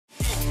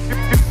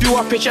you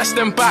up your chest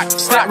and back.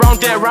 Step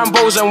round there,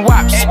 Rambos and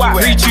waps.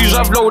 3-2s,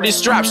 I've loaded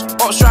straps.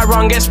 Ops try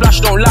run, get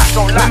splashed, don't laugh.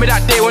 Remember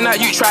that day when that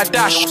you tried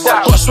dash.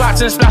 Got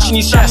swiped and splashed in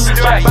his chest.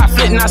 Back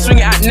flip, now swing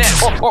it at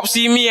net. Ops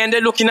see me and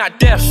they're looking at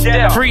death.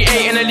 3-8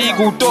 and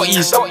illegal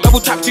dotties. Double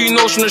tap 2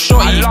 nose from the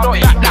shorty.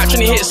 That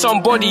trying to hit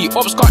somebody.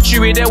 Ops got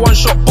chewy, they one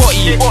shot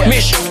body.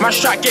 Mish, my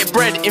strap get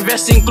bread.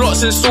 Invest in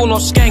glocks and sawn or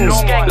skengs.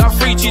 Love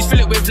 3-2s, fill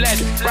it with lead.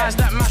 Rise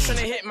that mash trying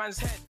to hit man's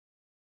head.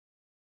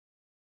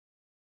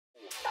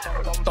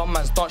 Dumb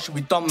man's dance, should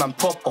be dumb man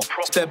proper.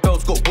 Spare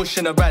bells got whoosh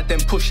in the ride, then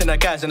pushing the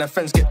guys and their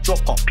friends get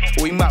drop up.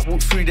 Or we might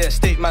walk through their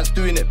state, man's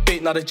doing it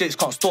bait, now the Jakes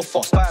can't stop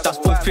us. That's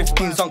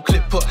 415s on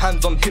clip, put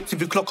hands on hips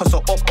if you clock us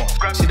or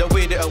upper. See the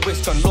way that a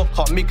whisk and lock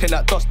up, making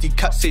that dusty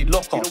cat say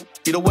lock up.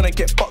 You don't wanna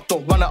get fucked,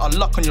 don't run out of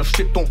luck on your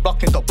strip, don't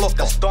block in the block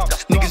us.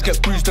 Niggas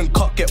get bruised and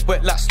cut, get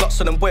wet like sluts,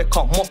 so them boy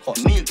can't mop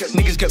us.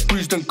 Niggas get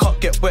bruised and cut,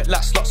 get wet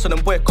like sluts, so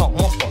them boy can't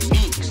mop us.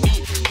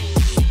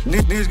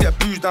 Niggas get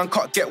bruised and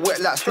cut, get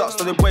wet like sluts,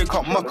 so the boy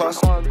can't muck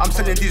us. I'm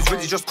selling these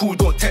ready, just cool,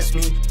 don't test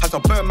me. Had to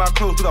burn my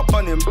clothes with a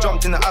bun him.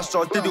 Jumped in the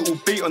Astra, did it all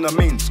bait on the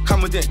mains.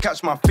 Camera didn't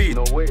catch my fade.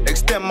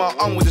 Extend my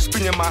arm with a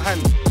spin in my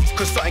hand,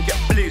 cause something get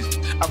blazed.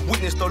 I've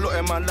witnessed a lot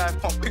in my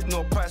life, can't pick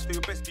no price, so you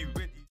best be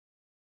ready.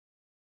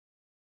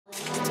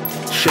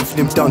 Chef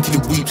him down till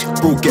he weeps,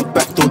 bro get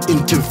back, don't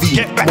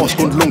intervene. Mask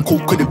on long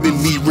coat, could've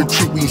been me.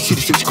 Retreat, we see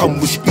the 6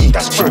 come with speed.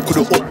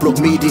 Circle the up block,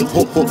 made it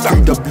hot,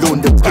 through the blow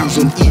and the pins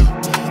on E.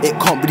 It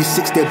can't be the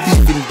 6 they're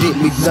beefing,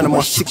 didn't make none of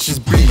my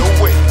 6s bleed.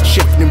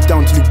 Chef him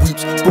down till he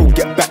weeps, bro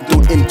get back,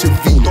 don't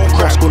intervene.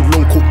 Mask on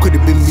long coat,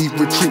 could've been me.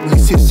 Retreat, we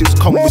see the 6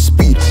 come with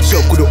speed.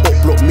 Circle the up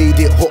block, made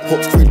it hot,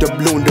 through the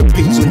blow and the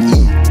pins on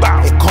E.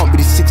 It can't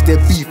be the 6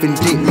 they're beefing,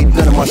 didn't make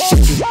none of my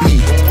 6s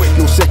bleed.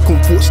 No second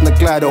thoughts in the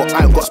glider,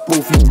 I ain't got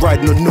spro for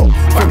riding or not.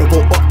 Friend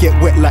go up, get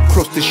wet like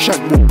cross the shank,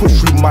 will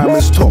push through my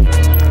man's top.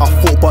 I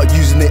thought about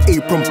using the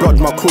apron, blood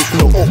my clothes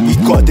from the off. We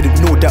God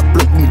didn't know that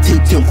block when we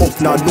taped it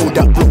off. Now I know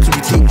that block so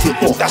we taped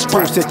it off. That's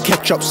bro said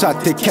catch up, side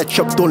take catch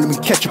up, don't let me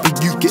catch up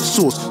and you get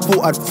sauce.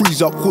 Thought I'd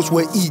freeze up, cause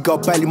we're eager,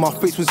 barely my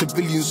face when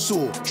civilians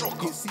saw.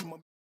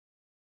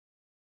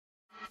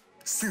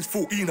 Since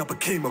 14 I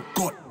became a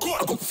god.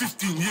 I got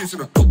 15 years in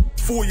the top.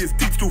 4 years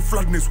deep, still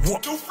flooding this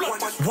what?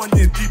 1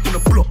 year deep in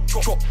the block.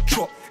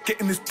 Chop,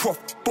 getting this prof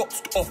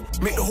boxed off.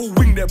 Make the whole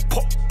wing there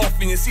pop off,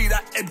 and you see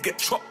that head get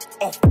chopped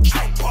off.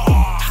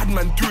 Had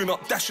man doing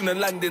up, dashing and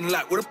landing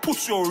like, where the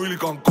pussy all really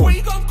gonna go? Where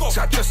you gonna go?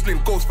 See, I just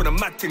link goes for the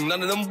mad thing.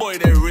 None of them boy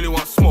they really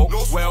want smoke.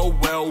 Well.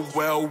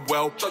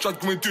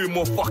 Judge me doing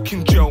more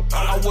fucking jail.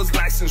 I was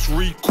licensed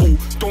recall.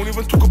 Don't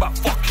even talk about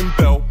fucking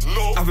bell.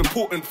 I have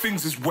important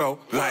things as well.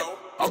 Like,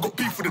 I got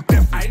beef with the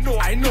devil.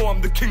 I know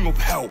I'm the king of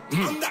hell.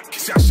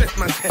 See, I chef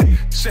man's head,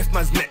 chef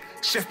man's neck,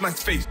 chef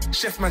man's face,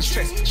 chef man's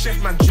chest,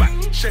 chef man's back,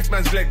 chef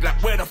man's leg.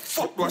 Like, where the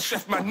fuck do I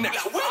chef my neck?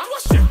 Like, where do I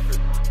chef?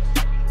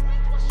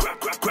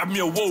 Grab me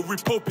a wall,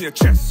 rip open your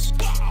chest.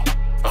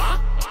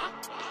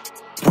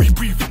 We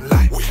breathing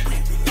light.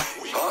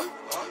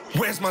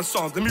 Where's my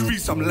songs? Let me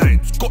read some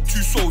lines. Got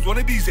 2 souls, one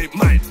of these ain't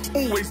mine.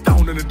 Always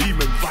down on a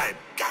demon vibe.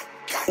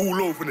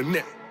 All over the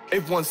net.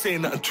 Everyone's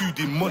saying that I'm too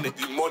demonic.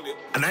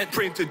 And I ain't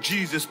praying to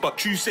Jesus,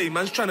 but you say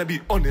man's trying to be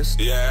honest.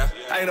 Yeah.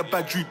 I ain't a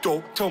bad dude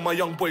though. Tell my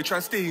young boy try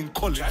and stay in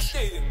college.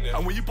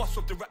 And when you bust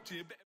up the rap to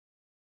you better.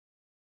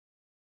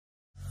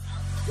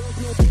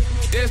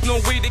 There's no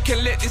way they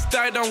can let this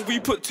die down. We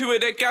put 2 of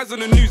their guys on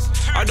the news.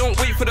 I don't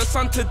wait for the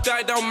sun to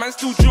die down. Man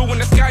still drill when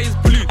the sky is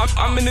blue.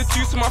 I'm in the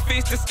deuce, so my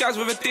face disguised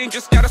with a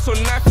dangerous guy that's on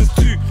knives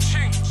too.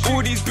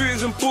 All these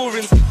booings and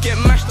borings get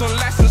mashed on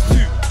license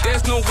too.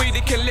 There's no way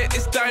they can let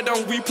this die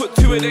down. We put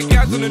 2 of their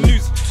guys on the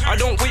news. I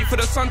don't wait for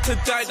the sun to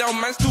die down.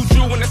 Man still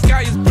drill when the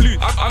sky is blue.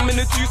 I'm in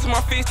the deuce, so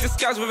my face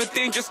disguised with a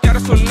dangerous guy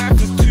that's on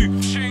knives too.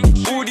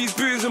 All these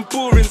booings and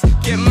borings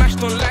get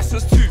mashed on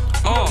license too.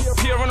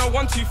 Here on a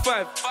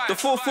 125. The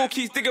 4-4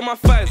 keeps digging my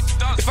thighs.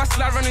 If I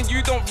slide run and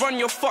you don't run,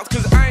 you're fucked,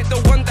 cause I ain't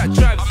the one that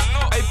drives.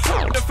 I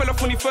put the fella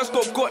when he first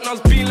got and I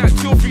was being like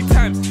 2 or 3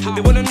 times.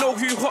 They wanna know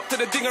who hopped to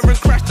the dinger and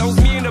crashed. That was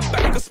me in the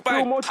back like a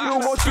spy.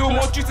 Feel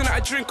more juice than I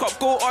drink up.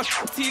 Go on,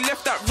 he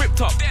left that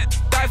ripped up.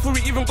 Died before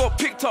he even got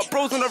picked up.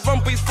 Bros on the run,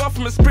 but he's far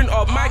from a sprinter.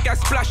 My guy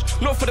splash,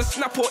 not for the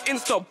snap or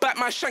insta. Back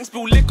my shank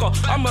spill liquor.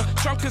 I'm a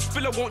drunken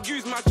spiller, won't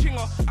use my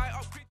chinger.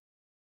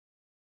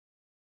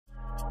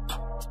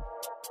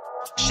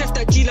 Chef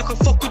that G like I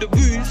fuck with the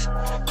booze.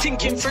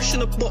 Thinking fresh in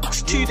the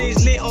box, 2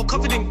 days later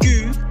covered in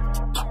goo.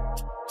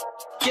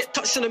 Get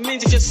touched on the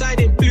mains if your side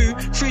ain't blue.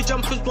 3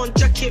 jumpers, 1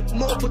 jacket,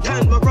 multiple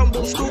times my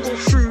rumble still go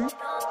through.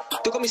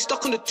 They got me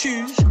stuck on the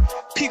 2s.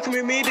 Peak when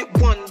we made it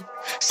 1.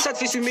 Sad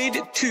face we made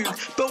it 2.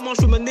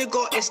 Belmont's with my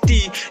nigga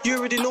SD. You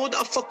already know that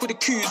I fuck with the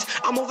coups.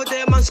 I'm over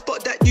there man,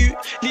 spot that you.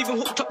 Leave him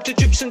hooked up to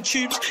drips and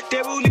tubes.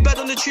 They're really bad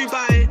on the tube,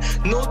 I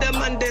know that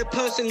man there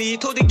personally.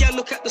 Told the gal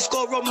look at the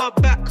scar on my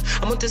back.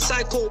 I'm on the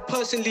psycho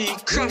personally.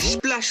 Crash,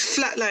 splash,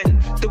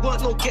 flatline. There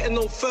weren't no getting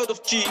no third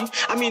of G.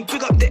 I mean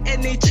big up the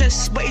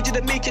NHS, but he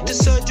didn't make it to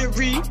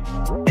surgery.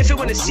 If it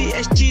went a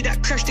CSG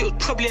that crashed, it was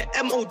probably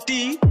an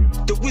MOD.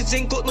 The whiz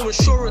ain't got no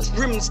insurance,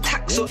 rims,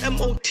 tax or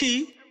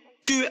MOT.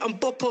 Do it and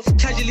bop off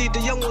casually.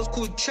 The young ones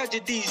called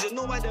tragedies. You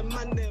know why the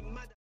man they're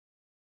mad.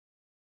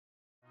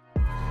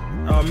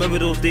 I remember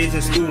those days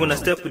in school when I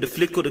stepped with the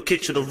flick or the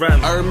kitch or the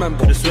ram. I remember.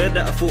 Could've swear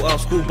that I thought I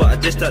was cool, but I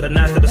dished out the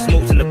knife that the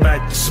smokes in the bag.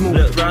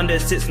 Look round there,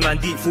 6 man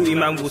deep, 40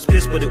 man was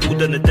pissed, but it all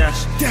done the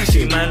dash.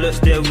 3 man lurks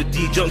there with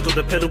D, jumped off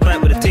the pedal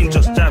bike with the ting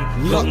just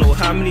jammed. Don't know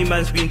how many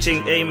man's been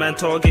chained, A man,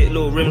 target,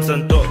 low rims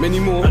and dot. Many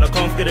more. And I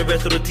can't forget the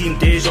rest of the team,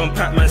 Dejan,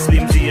 Pacman,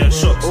 Slimzy and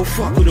Shots. Oh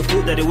fuck. Could've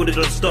thought that they would've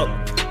done stop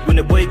when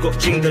the boy got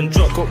chinged and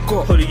dropped.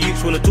 Got. All the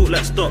youths wanna talk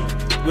like stop.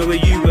 Where were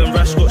you when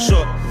Rash got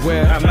shot?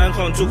 Where? A man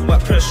can't talk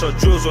about pressure,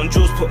 drills on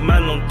drills, put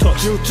man on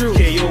tops. Drill.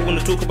 KO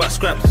wanna talk about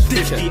scraps,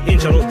 50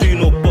 inch, I don't do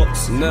no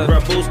box. No.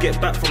 Rambos get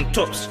back from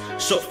tops,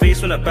 shot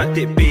face when I backed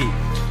it big.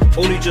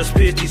 Only just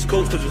pierced these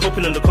coats cause we're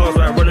hopping on the cars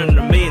while running in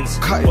the mains.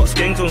 Cut. Got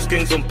skanks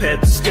on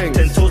peds, Skanks.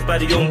 10 toes by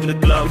the young with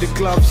the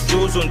gloves.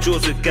 Jaws on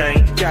jaws with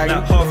gang. Gang.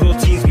 Like half your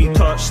team's been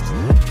touched.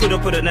 Put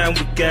up with a 9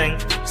 with gang.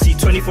 See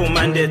 24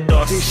 man dead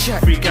dust.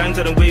 3 gangs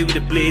on the way with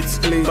the blades.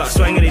 But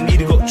swang and they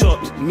nearly got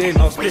chopped.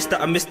 I was pissed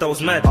that I missed, I was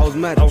mad. I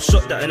was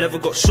shocked that I never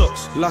got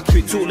shots.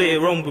 Lucky talk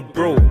later on with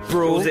bro. It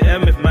was the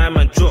M if my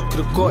man dropped.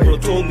 Bro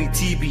told me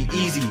TB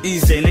easy.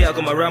 Say later I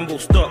got my Rambo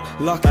stock.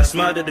 I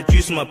smiled at the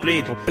juice on my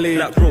blade.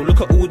 Like bro,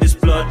 look at all this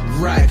blood.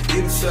 Right,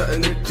 insert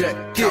and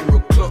eject.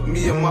 Camera clock,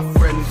 me and my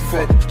friend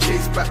fed.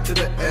 Chase back to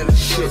the end.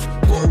 Shit,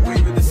 got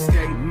away with the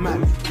skeng.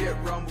 Man, get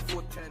round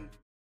before 10.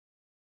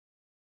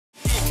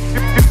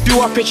 Do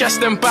up your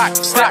chest and back.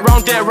 Snap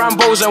round there,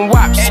 Rambos and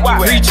waps.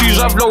 3-2s,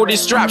 I've loaded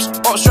straps.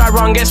 Ops try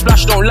run, get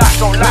splashed, don't lack.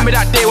 Remember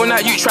that day when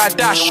that you tried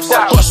dash.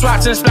 Got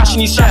swapped and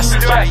splashing his chest.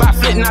 Back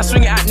flip, now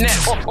swing it at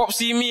nets. Ops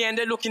see me and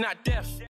they're looking at death.